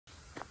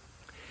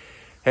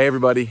Hey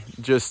everybody,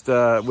 just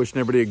wishing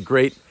everybody a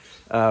great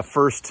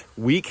first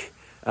week.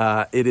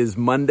 It is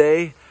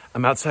Monday.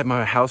 I'm outside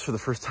my house for the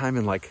first time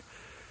in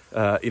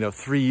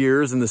 3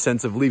 years in the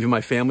sense of leaving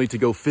my family to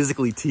go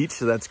physically teach.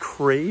 So that's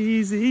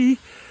crazy.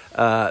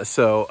 I'm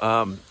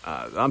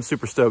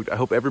super stoked. I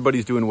hope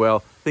everybody's doing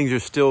well. Things are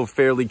still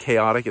fairly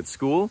chaotic at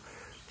school.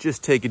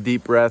 Just take a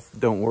deep breath.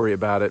 Don't worry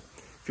about it.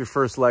 If your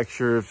first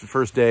lecture, if your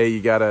first day,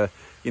 you gotta,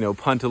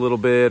 punt a little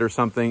bit or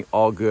something,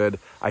 all good.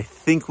 I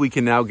think we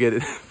can now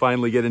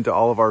finally get into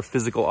all of our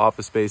physical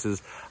office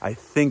spaces. I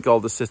think all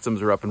the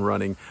systems are up and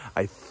running.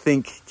 I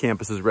think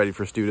campus is ready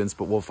for students,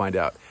 but we'll find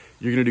out.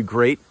 You're gonna do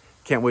great.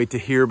 Can't wait to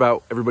hear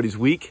about everybody's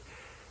week.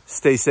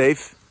 Stay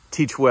safe,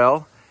 teach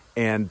well,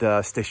 and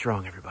stay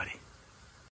strong, everybody.